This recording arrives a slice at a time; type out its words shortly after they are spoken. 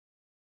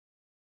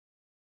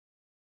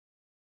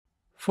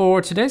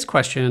For today's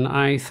question,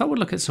 I thought we'd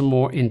look at some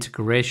more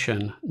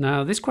integration.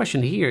 Now, this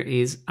question here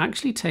is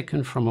actually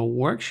taken from a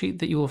worksheet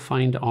that you will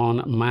find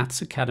on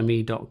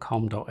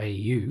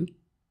mathsacademy.com.au,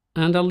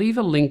 and I'll leave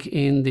a link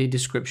in the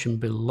description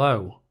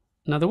below.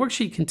 Now, the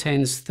worksheet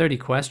contains 30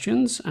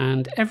 questions,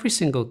 and every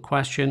single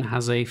question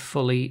has a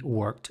fully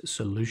worked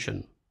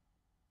solution.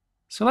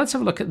 So let's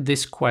have a look at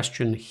this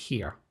question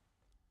here.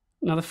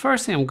 Now, the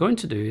first thing I'm going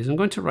to do is I'm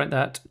going to write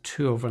that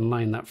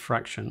 2/9, that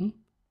fraction.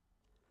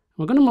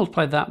 We're going to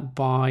multiply that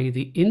by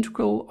the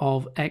integral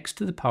of x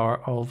to the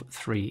power of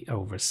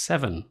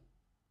 3/7.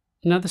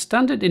 Now, the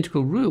standard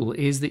integral rule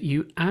is that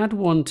you add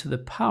 1 to the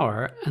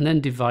power and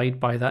then divide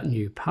by that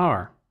new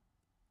power.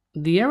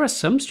 The error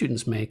some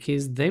students make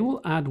is they will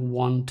add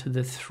 1 to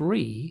the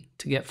 3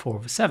 to get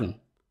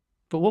 4/7.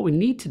 But what we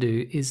need to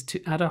do is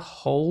to add a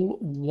whole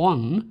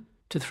 1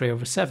 to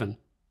 3/7.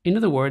 In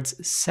other words,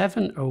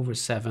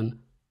 7/7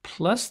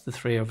 plus the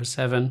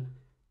 3/7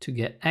 to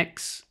get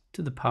x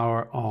to the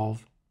power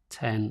of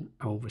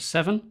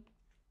 10/7.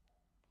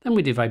 Then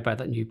we divide by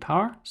that new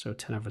power, so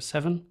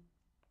 10/7.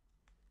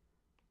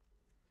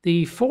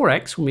 The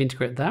 4x, when we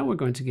integrate that, we're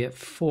going to get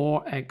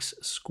 4x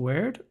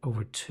squared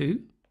over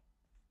 2.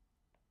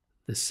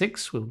 The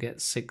 6 will get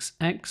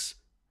 6x,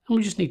 and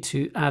we just need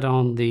to add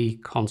on the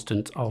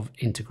constant of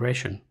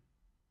integration.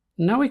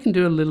 Now we can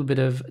do a little bit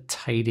of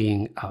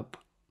tidying up.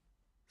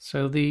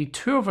 So the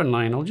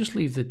 2/9, I'll just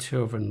leave the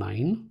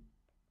 2/9.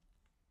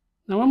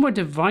 Now, when we're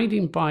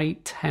dividing by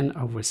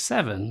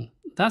 10/7,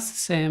 that's the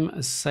same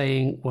as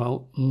saying,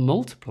 well,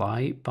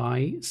 multiply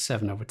by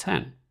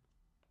 7/10.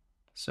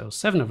 So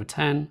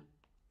 7/10,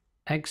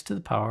 x to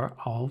the power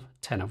of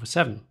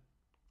 10/7.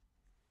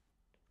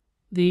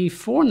 The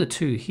 4 and the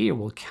 2 here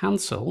will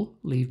cancel,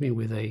 leave me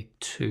with a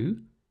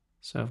 2.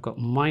 So I've got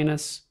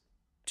minus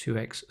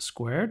 2x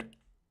squared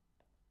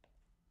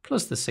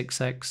plus the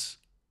 6x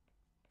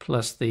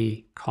plus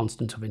the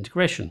constant of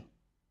integration.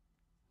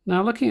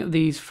 Now, looking at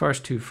these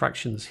first two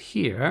fractions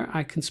here,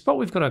 I can spot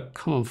we've got a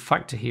common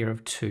factor here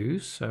of 2.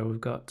 So we've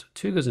got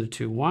 2 goes into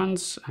 2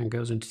 once and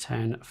goes into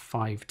 10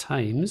 5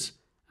 times.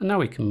 And now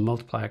we can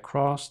multiply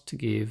across to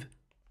give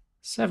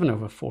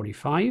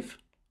 7/45,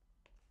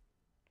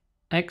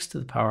 x to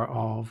the power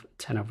of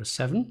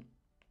 10/7,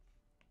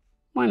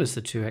 minus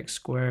the 2x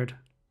squared,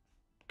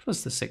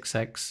 plus the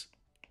 6x,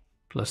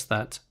 plus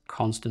that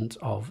constant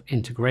of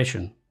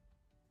integration.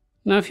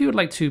 Now, if you would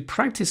like to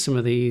practice some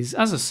of these,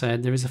 as I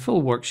said, there is a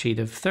full worksheet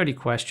of 30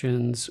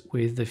 questions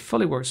with the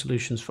fully worked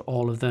solutions for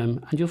all of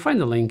them, and you'll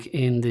find the link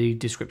in the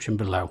description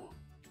below.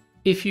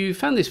 If you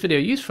found this video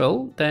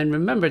useful, then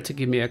remember to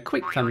give me a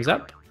quick thumbs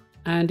up,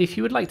 and if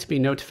you would like to be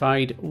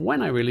notified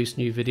when I release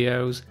new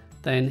videos,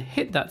 then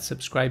hit that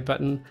subscribe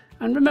button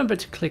and remember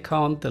to click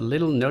on the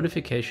little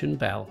notification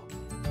bell.